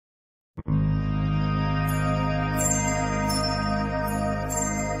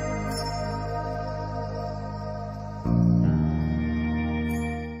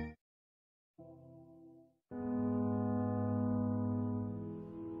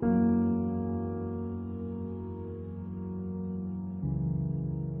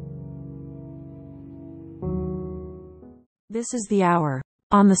This is the hour,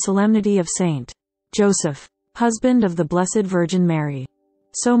 on the solemnity of Saint Joseph, husband of the Blessed Virgin Mary.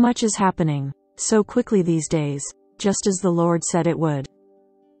 So much is happening, so quickly these days, just as the Lord said it would.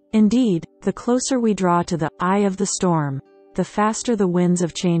 Indeed, the closer we draw to the eye of the storm, the faster the winds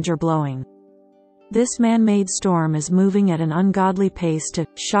of change are blowing. This man-made storm is moving at an ungodly pace to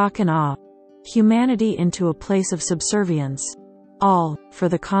shock and awe humanity into a place of subservience. All, for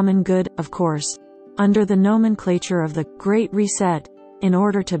the common good, of course, under the nomenclature of the Great Reset, in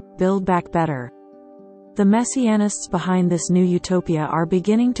order to build back better. The messianists behind this new utopia are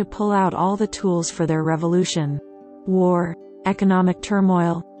beginning to pull out all the tools for their revolution: war, economic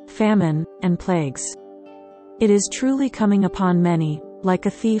turmoil, famine, and plagues. It is truly coming upon many, like a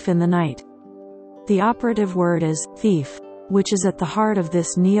thief in the night. The operative word is thief, which is at the heart of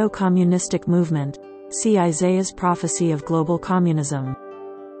this neo-communistic movement. See Isaiah's prophecy of global communism.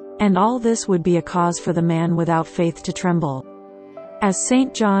 And all this would be a cause for the man without faith to tremble. As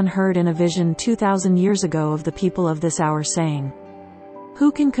St. John heard in a vision 2,000 years ago of the people of this hour saying,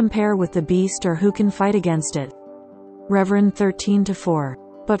 "Who can compare with the beast, or who can fight against it?" Rev. 13-4.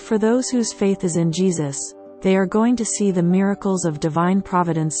 But for those whose faith is in Jesus, they are going to see the miracles of divine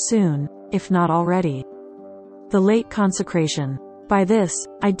providence soon, if not already. The late consecration. By this,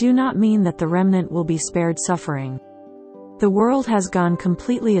 I do not mean that the remnant will be spared suffering. The world has gone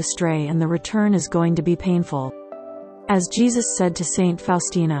completely astray, and the return is going to be painful. As Jesus said to Saint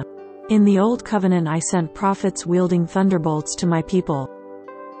Faustina, "In the Old Covenant I sent prophets wielding thunderbolts to my people.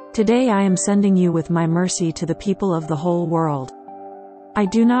 Today I am sending you with my mercy to the people of the whole world. I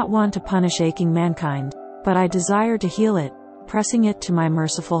do not want to punish aching mankind, but I desire to heal it, pressing it to my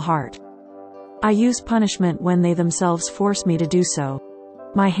merciful heart. I use punishment when they themselves force me to do so.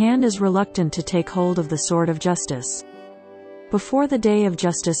 My hand is reluctant to take hold of the sword of justice. Before the day of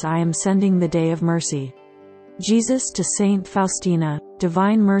justice I am sending the day of mercy." Jesus to Saint Faustina,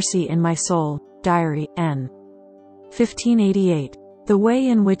 Divine Mercy in My Soul, Diary, N. 1588. The way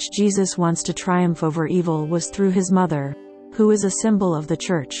in which Jesus wants to triumph over evil was through his mother, who is a symbol of the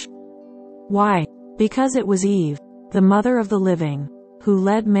Church. Why? Because it was Eve, the mother of the living, who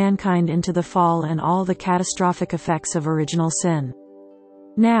led mankind into the fall and all the catastrophic effects of original sin.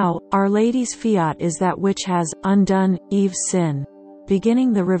 Now, Our Lady's fiat is that which has undone Eve's sin,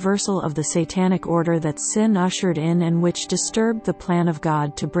 beginning the reversal of the satanic order that sin ushered in and which disturbed the plan of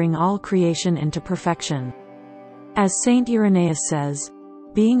God to bring all creation into perfection. As Saint Irenaeus says,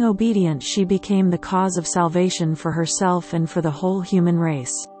 being obedient she became the cause of salvation for herself and for the whole human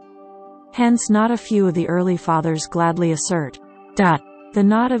race. Hence not a few of the early fathers gladly assert, the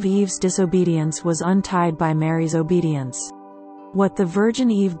knot of Eve's disobedience was untied by Mary's obedience. What the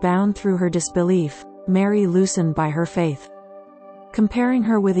Virgin Eve bound through her disbelief, Mary loosened by her faith. Comparing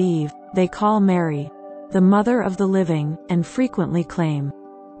her with Eve, they call Mary the mother of the living, and frequently claim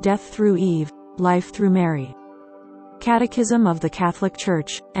death through Eve, life through Mary. Catechism of the Catholic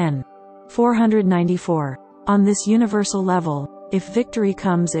Church, N. 494. On this universal level, if victory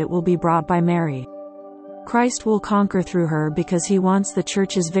comes it will be brought by Mary. Christ will conquer through her because he wants the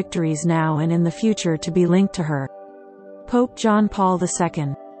Church's victories now and in the future to be linked to her. Pope John Paul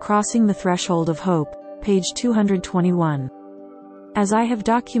II, Crossing the Threshold of Hope, page 221. As I have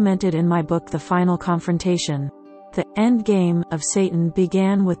documented in my book The Final Confrontation, the end game of Satan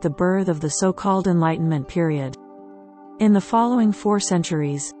began with the birth of the so-called Enlightenment period. In the following 4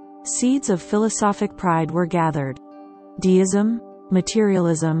 centuries, seeds of philosophic pride were gathered. Deism,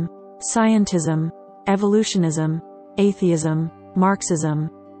 materialism, scientism, evolutionism, atheism, Marxism,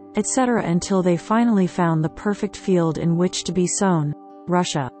 etc., until they finally found the perfect field in which to be sown,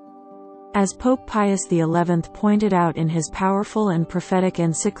 Russia. As Pope Pius XI pointed out in his powerful and prophetic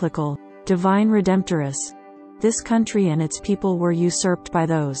encyclical, Divine Redemptoris, this country and its people were usurped by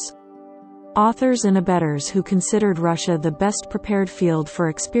those authors and abettors who considered Russia the best prepared field for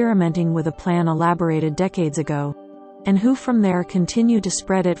experimenting with a plan elaborated decades ago, and who from there continue to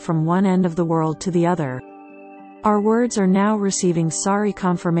spread it from one end of the world to the other. Our words are now receiving sorry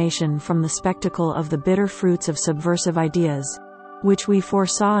confirmation from the spectacle of the bitter fruits of subversive ideas, which we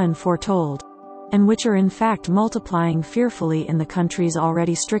foresaw and foretold, and which are in fact multiplying fearfully in the countries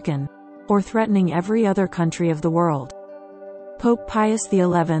already stricken, or threatening every other country of the world. Pope Pius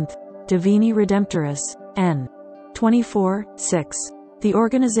XI, Divini Redemptoris, N. 24:6. The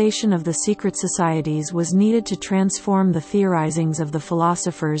organization of the secret societies was needed to transform the theorizings of the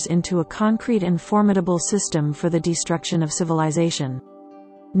philosophers into a concrete and formidable system for the destruction of civilization.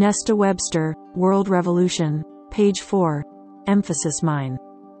 Nesta Webster, World Revolution, page 4, emphasis mine.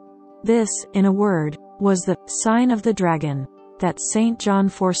 This, in a word, was the sign of the dragon that St. John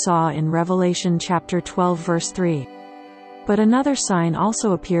foresaw in Revelation chapter 12 verse 3. But another sign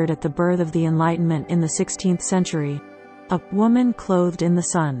also appeared at the birth of the Enlightenment in the 16th century. A woman clothed in the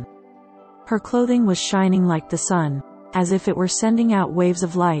sun. Her clothing was shining like the sun, as if it were sending out waves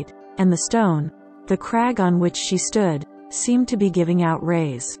of light, and the stone, the crag on which she stood, seemed to be giving out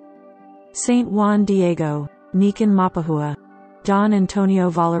rays. Saint Juan Diego, Nican Mapahua, Don Antonio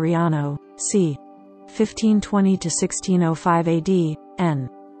Valeriano, c. 1520–1605 AD, n.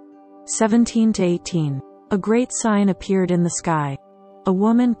 17–18. A great sign appeared in the sky. A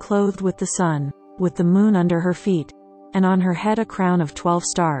woman clothed with the sun, with the moon under her feet, and on her head a crown of 12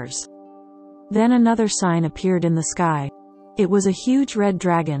 stars. Then another sign appeared in the sky. It was a huge red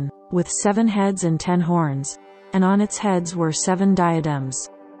dragon, with 7 heads and 10 horns, and on its heads were 7 diadems.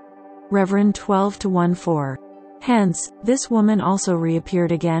 Reverend 12–14. Hence, this woman also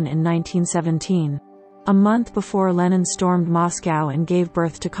reappeared again in 1917, a month before Lenin stormed Moscow and gave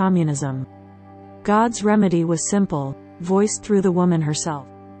birth to communism. God's remedy was simple, voiced through the woman herself.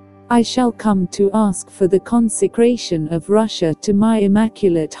 I shall come to ask for the consecration of Russia to my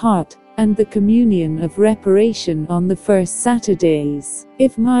Immaculate Heart, and the communion of reparation on the first Saturdays.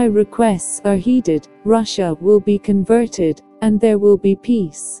 If my requests are heeded, Russia will be converted, and there will be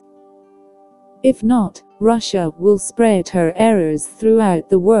peace. If not, Russia will spread her errors throughout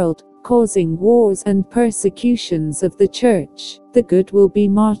the world, causing wars and persecutions of the Church. The good will be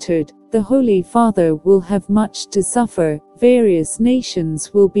martyred, the Holy Father will have much to suffer, various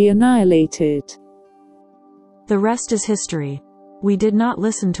nations will be annihilated. The rest is history. We did not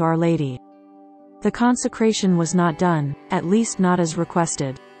listen to Our Lady. The consecration was not done, at least not as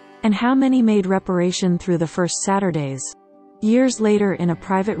requested. And how many made reparation through the first Saturdays? Years later, in a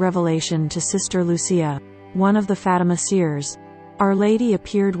private revelation to Sister Lucia, one of the Fatima seers, Our Lady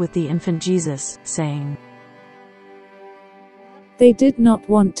appeared with the infant Jesus, saying, They did not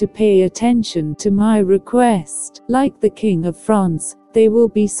want to pay attention to my request. Like the King of France, they will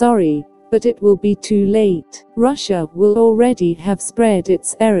be sorry, but it will be too late. Russia will already have spread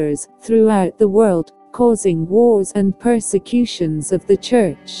its errors throughout the world, causing wars and persecutions of the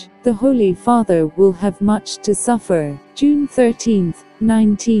Church. The Holy Father will have much to suffer. June 13,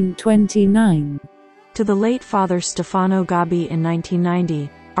 1929. To the late Father Stefano Gabbi in 1990,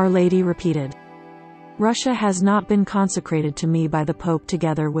 Our Lady repeated, Russia has not been consecrated to me by the Pope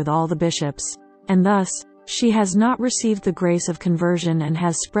together with all the bishops, and thus, she has not received the grace of conversion and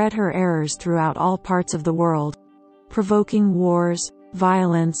has spread her errors throughout all parts of the world, provoking wars,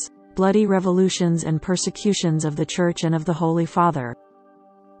 violence, bloody revolutions and persecutions of the Church and of the Holy Father.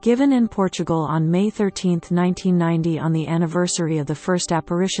 Given in Portugal on May 13, 1990 on the anniversary of the first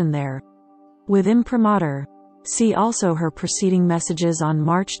apparition there. With imprimatur. See also her preceding messages on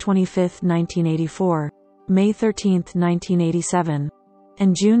March 25, 1984, May 13, 1987,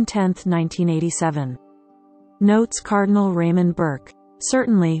 and June 10, 1987. Notes Cardinal Raymond Burke.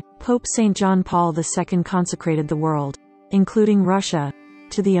 Certainly, Pope St. John Paul II consecrated the world, including Russia,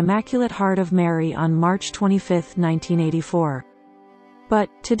 to the Immaculate Heart of Mary on March 25, 1984. But,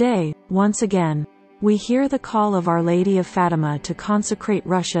 today, once again, we hear the call of Our Lady of Fatima to consecrate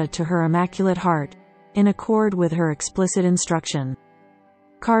Russia to her Immaculate Heart, in accord with her explicit instruction.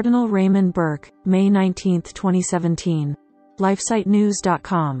 Cardinal Raymond Burke, May 19, 2017.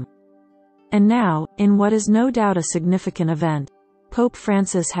 LifeSiteNews.com. And now, in what is no doubt a significant event, Pope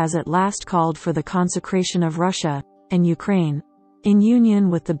Francis has at last called for the consecration of Russia and Ukraine, in union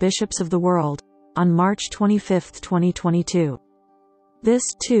with the bishops of the world, on March 25, 2022. This,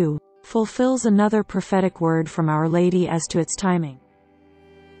 too, fulfills another prophetic word from Our Lady as to its timing.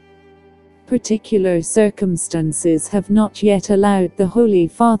 Particular circumstances have not yet allowed the Holy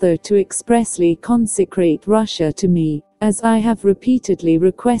Father to expressly consecrate Russia to me, as I have repeatedly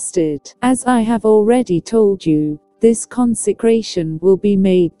requested. As I have already told you, this consecration will be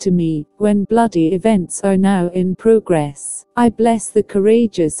made to me, when bloody events are now in progress. I bless the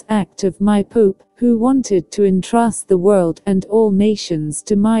courageous act of my Pope, who wanted to entrust the world and all nations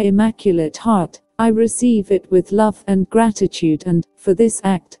to my Immaculate Heart. I receive it with love and gratitude, and, for this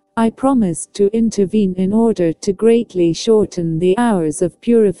act, I promised to intervene in order to greatly shorten the hours of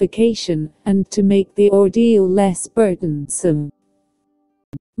purification, and to make the ordeal less burdensome.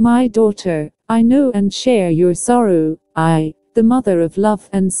 My daughter, I know and share your sorrow. I, the mother of love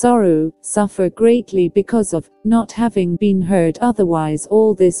and sorrow, suffer greatly because of not having been heard. Otherwise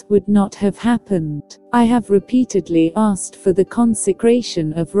all this would not have happened. I have repeatedly asked for the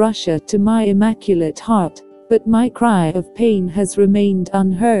consecration of Russia to my Immaculate Heart, but my cry of pain has remained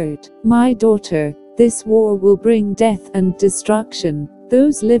unheard. My daughter, this war will bring death and destruction.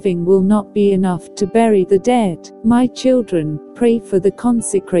 those living will not be enough to bury the dead. My children, pray for the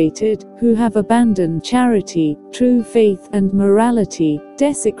consecrated, who have abandoned charity, true faith and morality,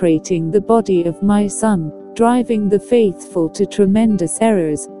 desecrating the body of my Son, driving the faithful to tremendous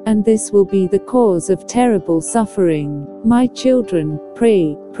errors, and this will be the cause of terrible suffering. My children,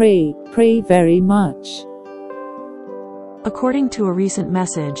 pray, pray, pray very much. According to a recent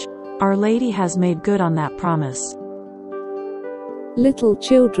message, Our Lady has made good on that promise. Little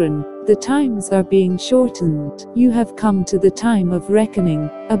children, the times are being shortened. You have come to the time of reckoning.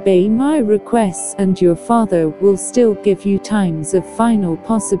 Obey my requests and your Father will still give you times of final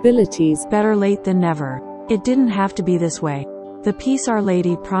possibilities. Better late than never. It didn't have to be this way. The peace Our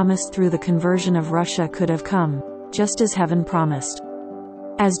Lady promised through the conversion of Russia could have come, just as heaven promised.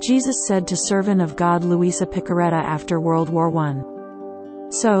 As Jesus said to servant of God Luisa Picaretta after World War I.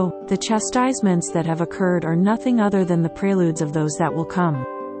 So, the chastisements that have occurred are nothing other than the preludes of those that will come.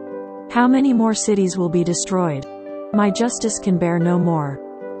 How many more cities will be destroyed? My justice can bear no more.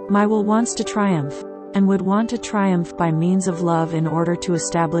 My will wants to triumph, and would want to triumph by means of love in order to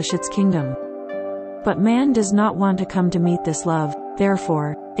establish its kingdom. But man does not want to come to meet this love,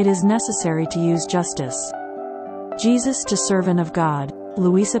 therefore, it is necessary to use justice. Jesus to Servant of God,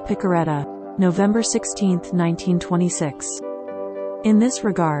 Luisa Picaretta, November 16, 1926. In this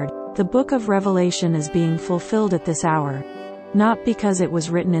regard, the book of Revelation is being fulfilled at this hour, not because it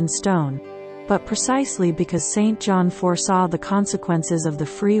was written in stone, but precisely because St. John foresaw the consequences of the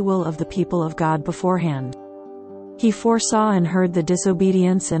free will of the people of God beforehand. He foresaw and heard the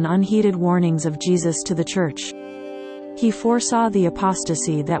disobedience and unheeded warnings of Jesus to the church. He foresaw the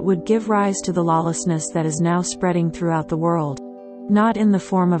apostasy that would give rise to the lawlessness that is now spreading throughout the world, not in the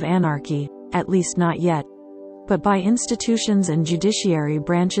form of anarchy, at least not yet, but by institutions and judiciary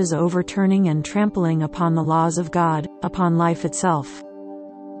branches overturning and trampling upon the laws of God, upon life itself.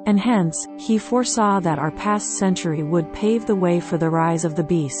 And hence, he foresaw that our past century would pave the way for the rise of the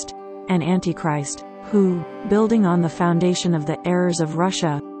beast, an Antichrist, who, building on the foundation of the errors of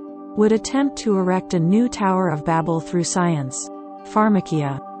Russia, would attempt to erect a new Tower of Babel through science,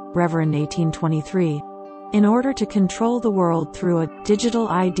 pharmakia, Reverend 1823, in order to control the world through a digital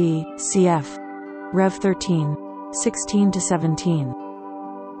ID, cf. Rev 13,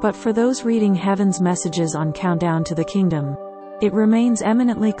 16-17. But for those reading heaven's messages on Countdown to the Kingdom, it remains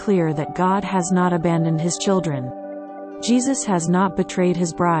eminently clear that God has not abandoned his children. Jesus has not betrayed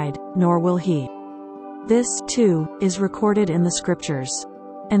his bride, nor will he. This, too, is recorded in the Scriptures.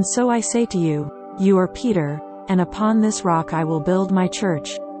 And so I say to you, you are Peter, and upon this rock I will build my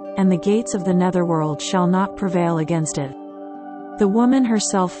church, and the gates of the netherworld shall not prevail against it. The woman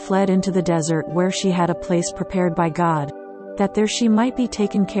herself fled into the desert where she had a place prepared by God, that there she might be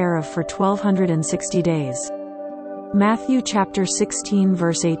taken care of for 1260 days. Matthew chapter 16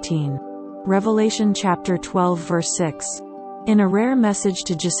 verse 18. Revelation chapter 12 verse 6. In a rare message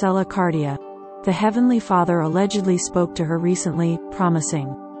to Gisela Cardia, the Heavenly Father allegedly spoke to her recently,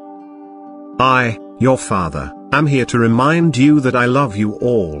 promising, I, your Father, am here to remind you that I love you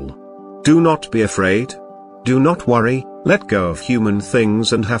all. Do not be afraid. Do not worry, let go of human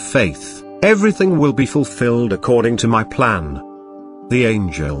things and have faith. Everything will be fulfilled according to my plan. The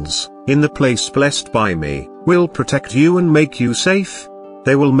angels, in the place blessed by me, will protect you and make you safe.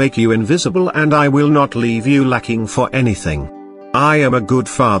 They will make you invisible and I will not leave you lacking for anything. I am a good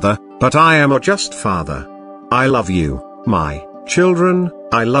father, but I am a just father. I love you, my children,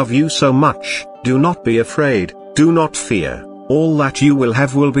 I love you so much. Do not be afraid, do not fear. All that you will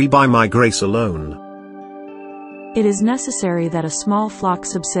have will be by my grace alone. It is necessary that a small flock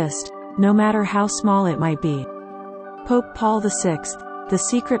subsist, no matter how small it might be. Pope Paul VI, The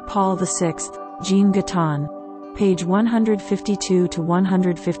Secret Paul VI, Jean Guiton, page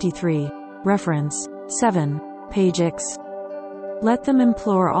 152-153, reference, 7, page X. Let them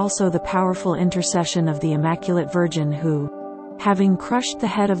implore also the powerful intercession of the Immaculate Virgin who, having crushed the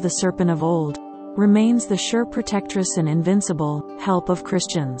head of the serpent of old, remains the sure protectress and invincible help of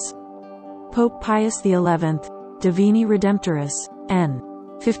Christians. Pope Pius XI, Divini Redemptoris, n.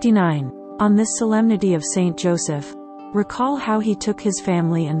 59. On this solemnity of Saint Joseph, recall how he took his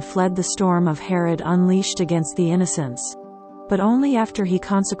family and fled the storm of Herod unleashed against the innocents, but only after he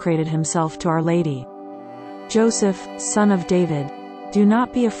consecrated himself to Our Lady. Joseph, son of David, do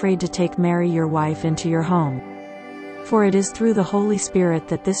not be afraid to take Mary your wife into your home. For it is through the Holy Spirit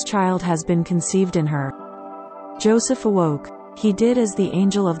that this child has been conceived in her. Joseph awoke, he did as the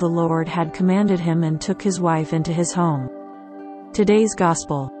angel of the Lord had commanded him and took his wife into his home. Today's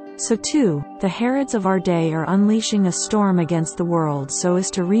Gospel. So too, the Herods of our day are unleashing a storm against the world so as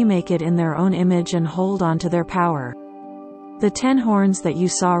to remake it in their own image and hold on to their power. The 10 horns that you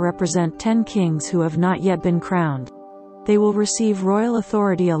saw represent 10 kings who have not yet been crowned. They will receive royal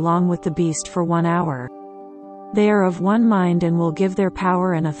authority along with the beast for 1 hour. They are of one mind and will give their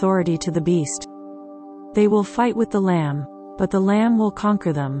power and authority to the beast. They will fight with the Lamb, but the Lamb will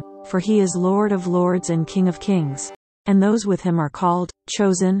conquer them, for he is Lord of lords and King of kings, and those with him are called,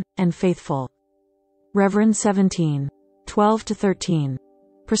 chosen, and faithful. Rev. 17. 12-13.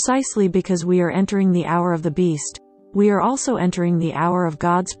 Precisely because we are entering the hour of the beast, we are also entering the hour of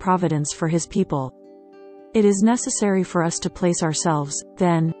God's providence for his people. It is necessary for us to place ourselves,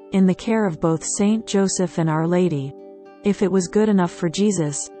 then, in the care of both Saint Joseph and Our Lady. If it was good enough for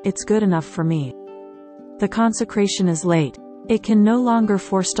Jesus, it's good enough for me. The consecration is late. It can no longer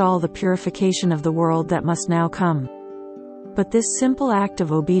forestall the purification of the world that must now come. But this simple act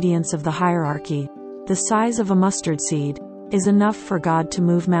of obedience of the hierarchy, the size of a mustard seed, is enough for God to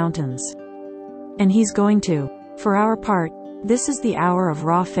move mountains. And he's going to. For our part, this is the hour of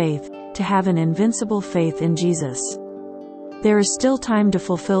raw faith, to have an invincible faith in Jesus. There is still time to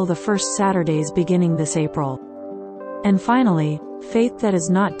fulfill the first Saturdays beginning this April. And finally, faith that is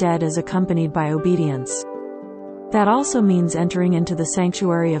not dead is accompanied by obedience. That also means entering into the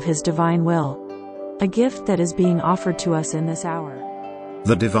sanctuary of his divine will, a gift that is being offered to us in this hour.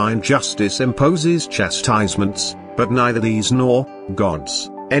 The divine justice imposes chastisements, but neither these nor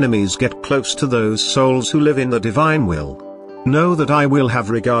God's enemies get close to those souls who live in the divine will. Know that I will have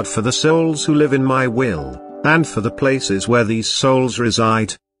regard for the souls who live in my will, and for the places where these souls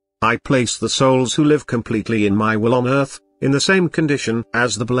reside. I place the souls who live completely in my will on earth, in the same condition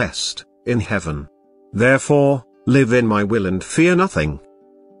as the blessed, in heaven. Therefore, live in my will and fear nothing.